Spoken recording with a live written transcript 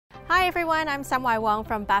Hi everyone, I'm Sumwai Wong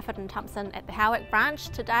from Barfoot and Thompson at the Howick branch.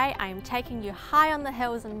 Today I am taking you high on the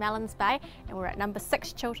hills in Mellons Bay and we're at number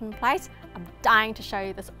 6 Chilton Place. I'm dying to show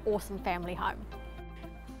you this awesome family home.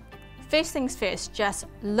 First things first, just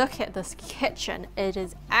look at this kitchen. It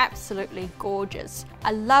is absolutely gorgeous.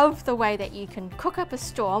 I love the way that you can cook up a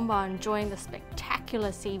storm while enjoying the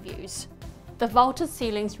spectacular sea views. The vaulted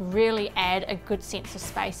ceilings really add a good sense of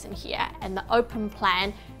space in here, and the open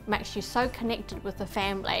plan makes you so connected with the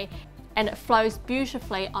family, and it flows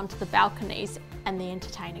beautifully onto the balconies and the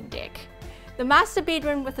entertaining deck. The master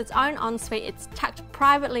bedroom with its own ensuite, it's tucked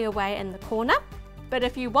privately away in the corner, but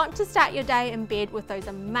if you want to start your day in bed with those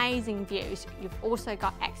amazing views, you've also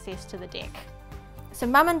got access to the deck. So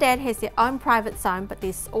mum and dad has their own private zone, but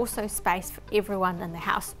there's also space for everyone in the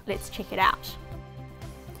house. Let's check it out.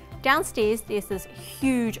 Downstairs there's this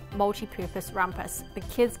huge multi-purpose rumpus. The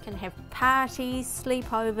kids can have parties,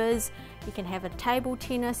 sleepovers, you can have a table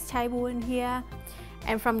tennis table in here,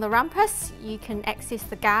 and from the rumpus you can access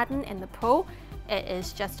the garden and the pool. It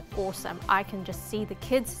is just awesome. I can just see the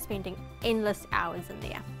kids spending endless hours in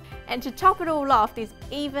there. And to top it all off, there's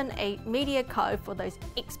even a media cove for those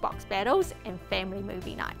Xbox battles and family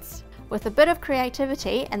movie nights. With a bit of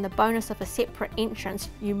creativity and the bonus of a separate entrance,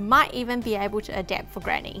 you might even be able to adapt for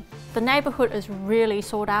Granny. The neighbourhood is really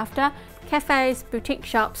sought after. Cafes, boutique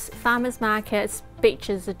shops, farmers markets,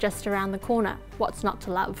 beaches are just around the corner. What's not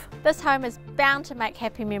to love? This home is bound to make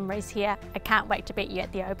happy memories here. I can't wait to meet you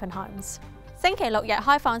at the open homes. 星期六日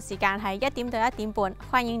開放時間係1點到1點半，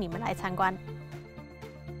歡迎你們嚟參觀。